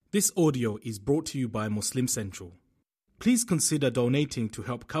This audio is brought to you by Muslim Central. Please consider donating to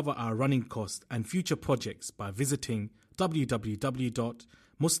help cover our running costs and future projects by visiting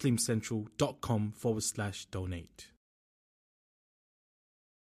www.muslimcentral.com/donate.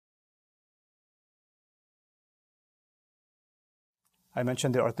 I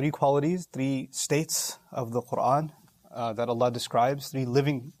mentioned there are three qualities, three states of the Quran that Allah describes, three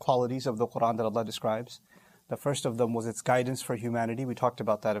living qualities of the Quran that Allah describes. The first of them was its guidance for humanity. We talked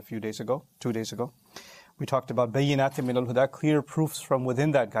about that 2 days ago. We talked about bayyinatin min al-huda, clear proofs from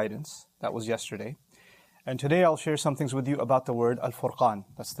within that guidance. That was yesterday. And today I'll share some things with you about the word al-furqan.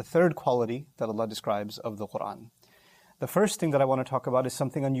 That's the third quality that Allah describes of the Quran. The first thing that I want to talk about is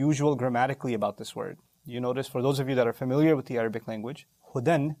something unusual grammatically about this word. You notice, for those of you that are familiar with the Arabic language,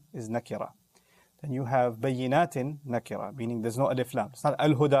 hudan is nakira. Then you have bayyinatin nakira, meaning there's no alif lam. It's not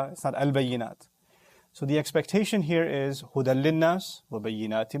al-huda, it's not al-bayyinat. So the expectation here is hudan linnas wa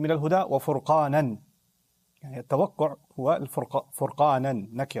bayyinatin min al-huda wa furqanan. يعني التوقع هو الفرقانا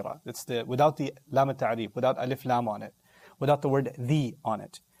nakira. It's without the lam al-ta'rif, without alif lam on it, without the word the on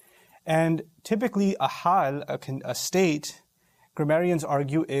it. And typically a hal, a state, grammarians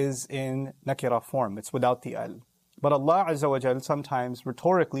argue is in nakira form. It's without the al. But Allah Azza wa Jal sometimes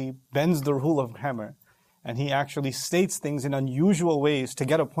rhetorically bends the rule of grammar, and He actually states things in unusual ways to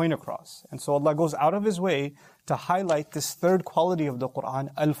get a point across. And so Allah goes out of His way to highlight this third quality of the Quran,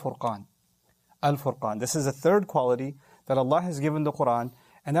 al-furqan. Al-furqan. This is a third quality that Allah has given the Quran,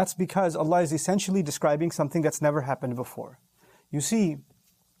 and that's because Allah is essentially describing something that's never happened before. You see,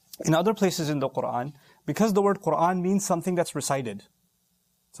 in other places in the Quran, because the word Quran means something that's recited,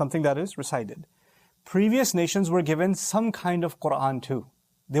 something that is recited, previous nations were given some kind of Quran too.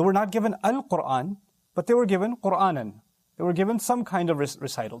 They were not given al-Quran, but they were given Quranan. They were given some kind of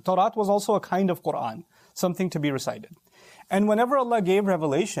recital. Tawrat was also a kind of Quran, something to be recited. And whenever Allah gave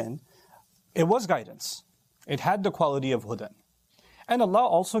revelation, it was guidance. It had the quality of hudan. And Allah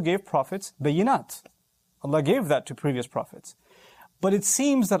also gave prophets bayinat. Allah gave that to previous prophets. But it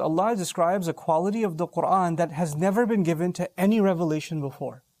seems that Allah describes a quality of the Quran that has never been given to any revelation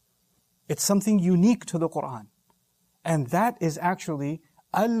before. It's something unique to the Quran. And that is actually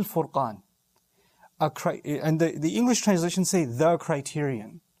al-furqan. And the English translation say the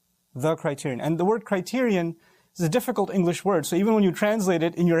criterion. The criterion. And the word criterion is a difficult English word. So even when you translate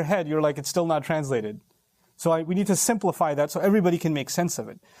it in your head, you're like, it's still not translated. So we need to simplify that so everybody can make sense of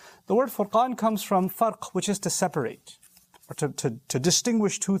it. The word furqan comes from farq, which is to separate, or to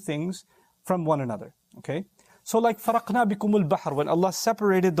distinguish two things from one another. Okay? So like faraqna bikumul bahr, when Allah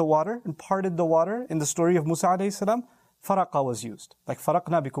separated the water and parted the water in the story of Musa alayhi salam, faraqa was used. Like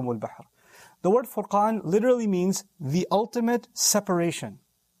faraqna bikumul bahr. The word furqan literally means the ultimate separation,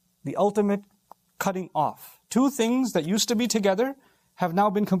 the ultimate cutting off. Two things that used to be together have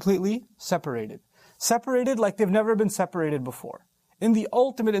now been completely separated. Separated like they've never been separated before. In the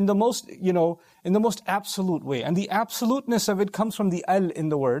ultimate, in the most absolute way. And the absoluteness of it comes from the al in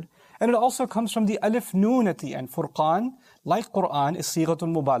the word. And it also comes from the alif noon at the end. Furqan, like Quran, is sighatul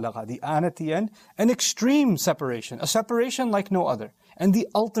mubalagha. The an at the end, an extreme separation. A separation like no other. And the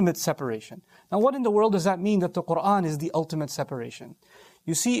ultimate separation. Now what in the world does that mean that the Quran is the ultimate separation?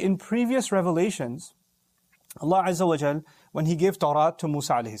 You see, in previous revelations, Allah Azza wa Jal, when He gave Tawrat to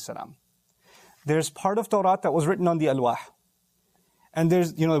Musa alayhi salam, there's part of Tawrat that was written on the alwah. And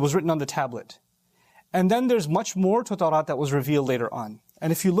it was written on the tablet. And then there's much more to Tawrat that was revealed later on.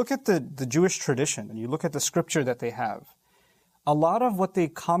 And if you look at the Jewish tradition, and you look at the scripture that they have, a lot of what they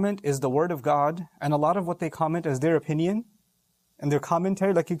comment is the word of God, and a lot of what they comment as their opinion, and their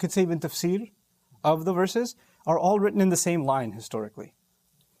commentary, like you could say even tafsir of the verses, are all written in the same line historically.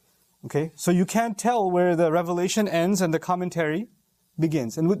 Okay? So you can't tell where the revelation ends and the commentary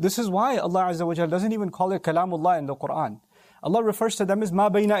begins. And this is why Allah Azza wa Jalla doesn't even call it kalamullah in the Quran. Allah refers to them as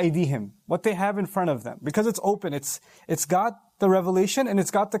ma bayna aydihim, what they have in front of them. Because it's open, it's got the revelation and it's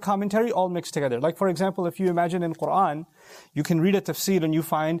got the commentary all mixed together. Like for example, if you imagine in Quran, you can read a tafsir and you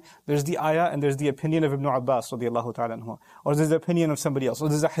find there's the ayah and there's the opinion of Ibn Abbas radiyallahu ta'ala anhu, or there's the opinion of somebody else, or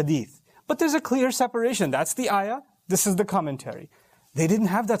there's a hadith. But there's a clear separation. That's the ayah, this is the commentary. They didn't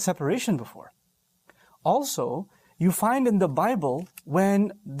have that separation before. Also, you find in the Bible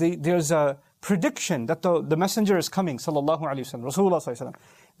when there's a prediction that the messenger is coming, sallallahu alaihi wasallam, Rasulullah sallallahu alaihi wasallam.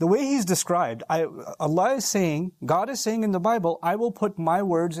 The way he's described, Allah is saying, God is saying in the Bible, I will put my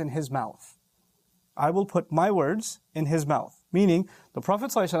words in his mouth. I will put my words in his mouth. Meaning, the Prophet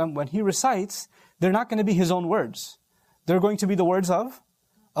sallallahu alaihi wasallam, when he recites, they're not going to be his own words. They're going to be the words of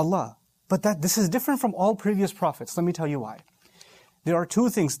Allah. But this is different from all previous prophets. Let me tell you why. There are two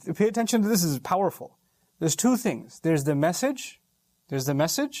things. Pay attention to this, is powerful. There's two things. There's the message There's the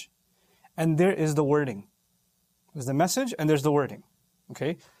message and there is the wording. There's the message and there's the wording.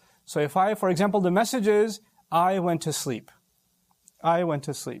 Okay? So if for example, the message is, I went to sleep. I went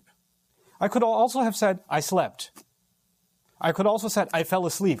to sleep. I could also have said, I slept. I could also said, I fell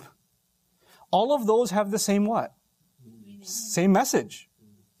asleep. All of those have the same what? Same message.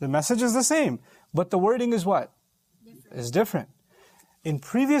 The message is the same. But the wording is what? Is different. In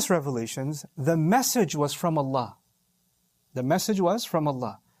previous revelations, the message was from Allah. The message was from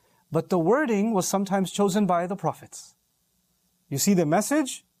Allah. But the wording was sometimes chosen by the prophets. You see, the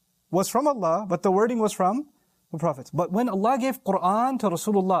message was from Allah, but the wording was from the prophets. But when Allah gave Quran to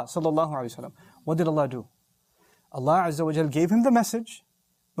Rasulullah sallallahu alaihi wasallam, what did Allah do? Allah Azza wa Jal gave him the message,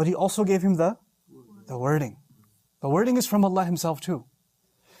 but He also gave him the wording. The wording is from Allah Himself too.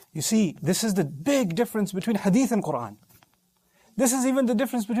 You see, this is the big difference between Hadith and Quran. This is even the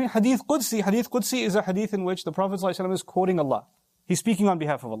difference between Hadith Qudsi. Hadith Qudsi is a hadith in which the Prophet ﷺ is quoting Allah. He's speaking on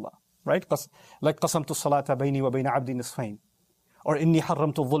behalf of Allah, right? Like قَسَمْتُ الصَّلَاةَ بَيْنِي وَبَيْنَ عَبْدِي نِصْفَيْنِ. Or إِنِّي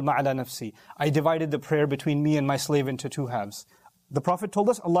حَرَّمْتُ الظُّلْمَ عَلَى نَفْسِي. I divided the prayer between me and my slave into two halves. The Prophet told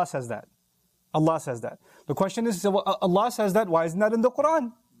us, Allah says that. Allah says that. The question is, well, Allah says that, why isn't that in the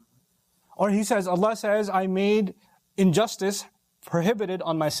Quran? Or He says, Allah says, I made injustice prohibited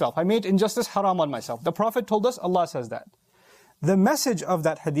on myself. I made injustice haram on myself. The Prophet told us, Allah says that. The message of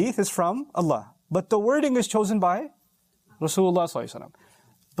that hadith is from Allah. But the wording is chosen by Rasulullah ﷺ.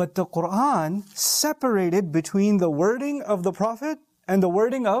 But the Quran separated between the wording of the Prophet and the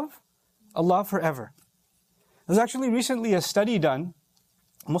wording of Allah forever. There's actually recently a study done,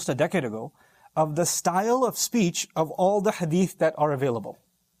 almost a decade ago, of the style of speech of all the hadith that are available.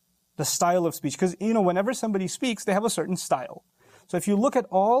 The style of speech. Because, whenever somebody speaks, they have a certain style. So if you look at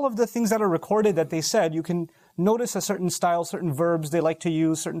all of the things that are recorded that they said, you can notice a certain style, certain verbs they like to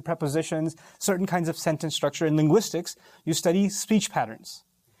use, certain prepositions, certain kinds of sentence structure. In linguistics, you study speech patterns.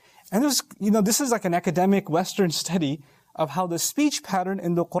 And this is like an academic Western study of how the speech pattern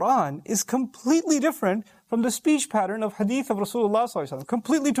in the Quran is completely different from the speech pattern of hadith of Rasulullah ﷺ.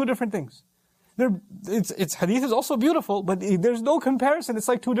 Completely two different things. Its hadith is also beautiful, but there's no comparison. It's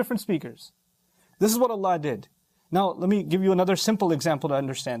like two different speakers. This is what Allah did. Now, let me give you another simple example to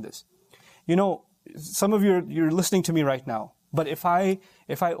understand this. Some of you're listening to me right now, but if I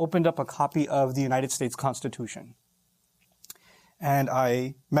opened up a copy of the United States Constitution and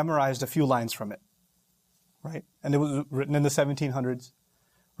I memorized a few lines from it, right? And it was written in the 1700s,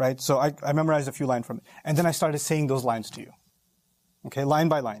 right? So I memorized a few lines from it. And then I started saying those lines to you. Okay, line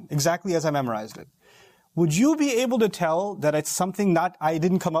by line, exactly as I memorized it. Would you be able to tell that it's something I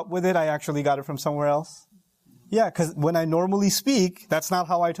didn't come up with it, I actually got it from somewhere else? Yeah, because when I normally speak, that's not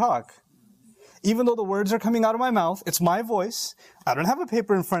how I talk. Even though the words are coming out of my mouth, it's my voice, I don't have a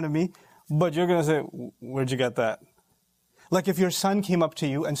paper in front of me, but you're going to say, where'd you get that? Like if your son came up to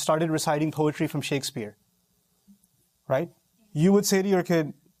you and started reciting poetry from Shakespeare, right? You would say to your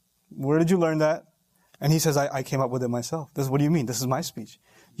kid, where did you learn that? And he says, I came up with it myself. What do you mean? This is my speech.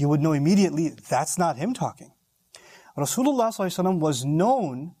 You would know immediately, that's not him talking. Rasulullah ﷺ was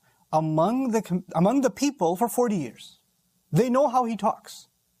known among the people for 40 years. They know how he talks.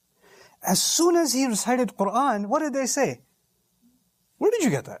 As soon as he recited Quran, what did they say? Where did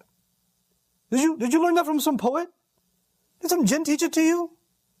you get that? Did you learn that from some poet? Did some jinn teach it to you?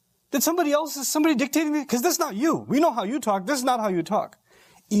 Did somebody dictating it? Because that's not you. We know how you talk. This is not how you talk.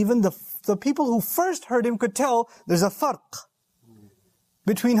 Even the people who first heard him could tell there's a farq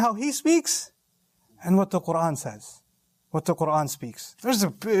between how he speaks and what the Quran says, what the Quran speaks. There's a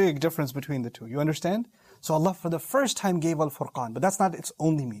big difference between the two. You understand? So Allah for the first time gave Al-Furqan, but that's not its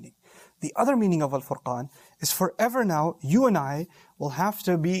only meaning. The other meaning of Al-Furqan is forever now, you and I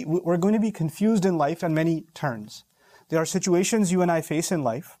we're going to be confused in life on many turns. There are situations you and I face in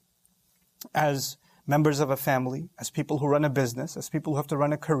life as members of a family, as people who run a business, as people who have to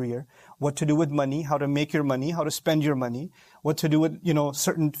run a career, what to do with money, how to make your money, how to spend your money, what to do with,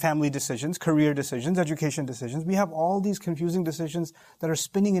 certain family decisions, career decisions, education decisions. We have all these confusing decisions that are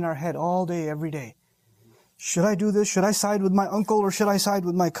spinning in our head all day, every day. Should I do this? Should I side with my uncle or should I side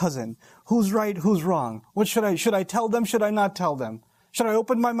with my cousin? Who's right? Who's wrong? Should I tell them? Should I not tell them? Should I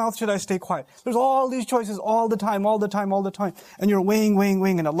open my mouth? Should I stay quiet? There's all these choices all the time. And you're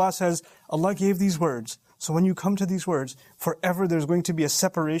weighing. And Allah gave these words. So when you come to these words, forever there's going to be a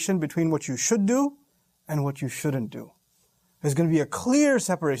separation between what you should do and what you shouldn't do. There's going to be a clear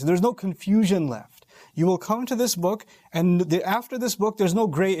separation. There's no confusion left. You will come to this book, and after this book, there's no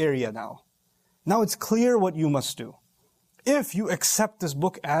gray area now. Now it's clear what you must do. If you accept this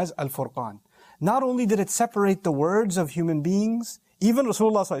book as Al-Furqan, not only did it separate the words of human beings, even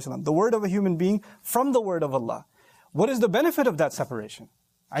Rasulullah ﷺ, the word of a human being, from the word of Allah. What is the benefit of that separation?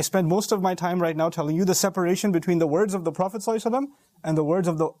 I spend most of my time right now telling you the separation between the words of the Prophet ﷺ and the words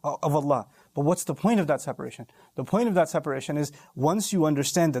of Allah. But what's the point of that separation? The point of that separation is once you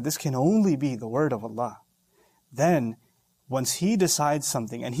understand that this can only be the word of Allah, then once He decides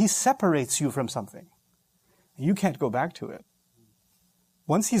something and He separates you from something, you can't go back to it.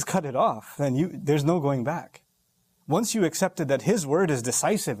 Once He's cut it off, then there's no going back. Once you accepted that His word is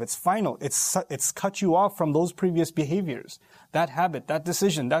decisive, it's final, it's cut you off from those previous behaviors, that habit, that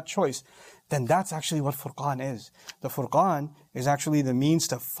decision, that choice, then that's actually what Furqan is. The Furqan is actually the means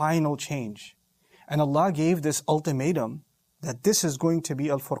to final change. And Allah gave this ultimatum that this is going to be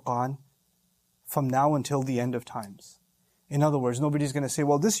Al-Furqan from now until the end of times. In other words, nobody's going to say,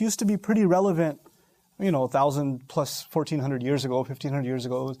 well, this used to be pretty relevant 1,000 plus 1,400 years ago, 1,500 years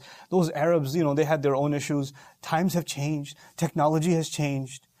ago. Those Arabs, they had their own issues. Times have changed. Technology has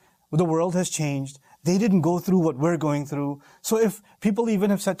changed. The world has changed. They didn't go through what we're going through. So if people even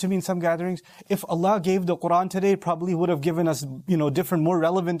have said to me in some gatherings, if Allah gave the Quran today, it probably would have given us, different, more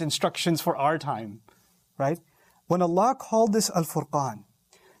relevant instructions for our time. Right? When Allah called this Al-Furqan,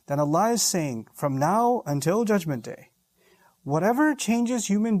 then Allah is saying, from now until Judgment Day, whatever changes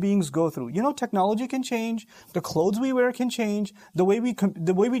human beings go through, technology can change, the clothes we wear can change, the way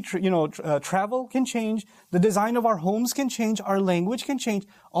we travel can change, the design of our homes can change, our language can change,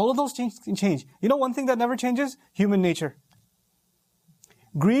 all of those things can change. One thing that never changes? Human nature.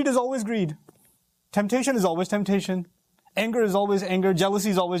 Greed is always greed. Temptation is always temptation. Anger is always anger.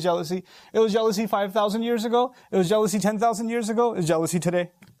 Jealousy is always jealousy. It was jealousy 5,000 years ago. It was jealousy 10,000 years ago. It's jealousy today.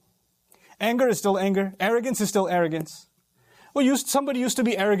 Anger is still anger. Arrogance is still arrogance. Well, somebody used to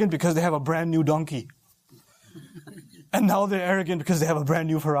be arrogant because they have a brand new donkey. And now they're arrogant because they have a brand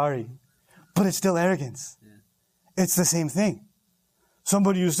new Ferrari. But it's still arrogance. Yeah. It's the same thing.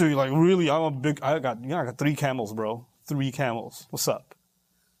 Somebody used to be like, really, I got 3 camels, bro. 3 camels. What's up?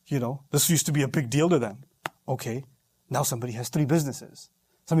 This used to be a big deal to them. Okay. Now somebody has 3 businesses.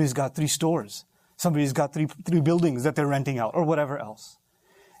 Somebody's got 3 stores. Somebody's got three buildings that they're renting out or whatever else.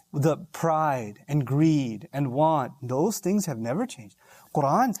 The pride and greed and want, those things have never changed.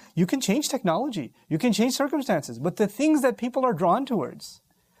 Quran, you can change technology, you can change circumstances, but the things that people are drawn towards,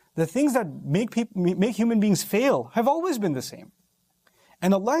 the things that make human beings fail, have always been the same.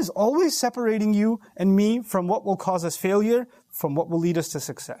 And Allah is always separating you and me from what will cause us failure, from what will lead us to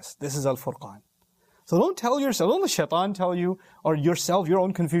success. This is Al-Furqan. So don't tell yourself, don't let shaitan tell you, or yourself, your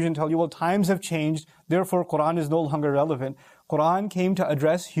own confusion tell you, well, times have changed, therefore Quran is no longer relevant. Quran came to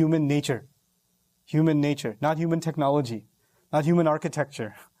address human nature. Human nature, not human technology, not human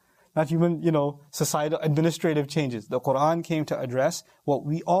architecture, not human, societal administrative changes. The Quran came to address what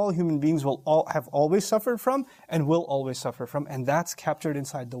we all human beings have always suffered from and will always suffer from, and that's captured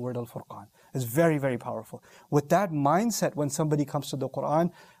inside the word Al-Furqan. It's very, very powerful. With that mindset, when somebody comes to the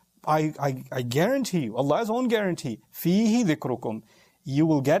Quran, I guarantee you, Allah's own guarantee, فِيهِ ذِكْرُكُمْ, you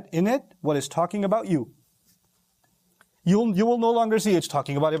will get in it what is talking about you. You will no longer see it's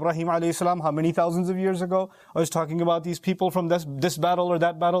talking about Ibrahim alayhi salam, how many thousands of years ago, or it's talking about these people from this battle or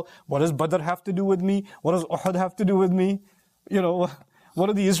that battle. What does Badr have to do with me? What does Uhud have to do with me? What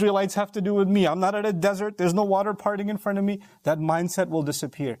do the Israelites have to do with me? I'm not at a desert, there's no water parting in front of me. That mindset will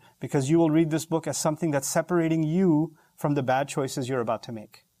disappear because you will read this book as something that's separating you from the bad choices you're about to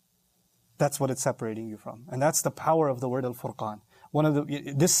make. That's what it's separating you from. And that's the power of the word Al-Furqan.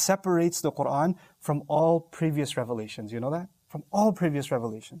 This separates the Quran from all previous revelations. You know that? From all previous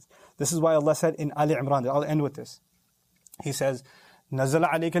revelations. This is why Allah said in Ali Imran, I'll end with this. He says, نَزَّلَ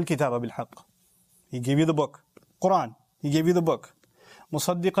عَلَيْكَ الْكِتَابَ بِالْحَقِّ. He gave you the book. Quran. He gave you the book.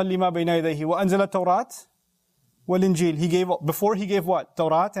 مُصَدِّقًا لِمَا بَيْنَ يَدَيْهِ وَأَنزَلَ التَّوْرَاتِ وَالْإِنْجِيلِ. Before he gave what?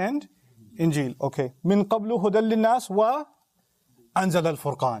 Tawrat and Injil. Okay. مِنْ قَبْلُ هُدًى لِلنَّاسِ وَأَنزَلَ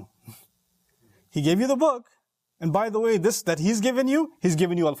الْفُرْقَانِ. He gave you the book. And by the way, this that He's given you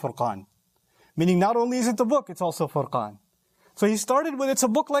Al-Furqan. Meaning not only is it the book, it's also Furqan. So He started with, it's a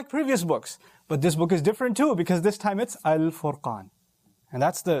book like previous books. But this book is different too, because this time it's Al-Furqan. And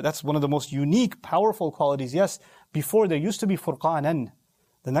that's one of the most unique, powerful qualities. Yes, before there used to be Furqanan,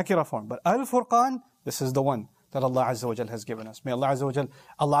 the nakira form. But Al-Furqan, this is the one that Allah Azza wa Jal has given us. May Allah Azza wa Jal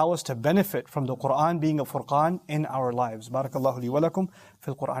allow us to benefit from the Quran being a Furqan in our lives. Barakallahu li wa lakum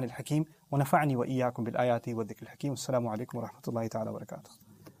fil Quran al-Hakim. ونفعني وإياكم بالآيات والذكر الحكيم. والسلام عليكم ورحمة الله تعالى وبركاته.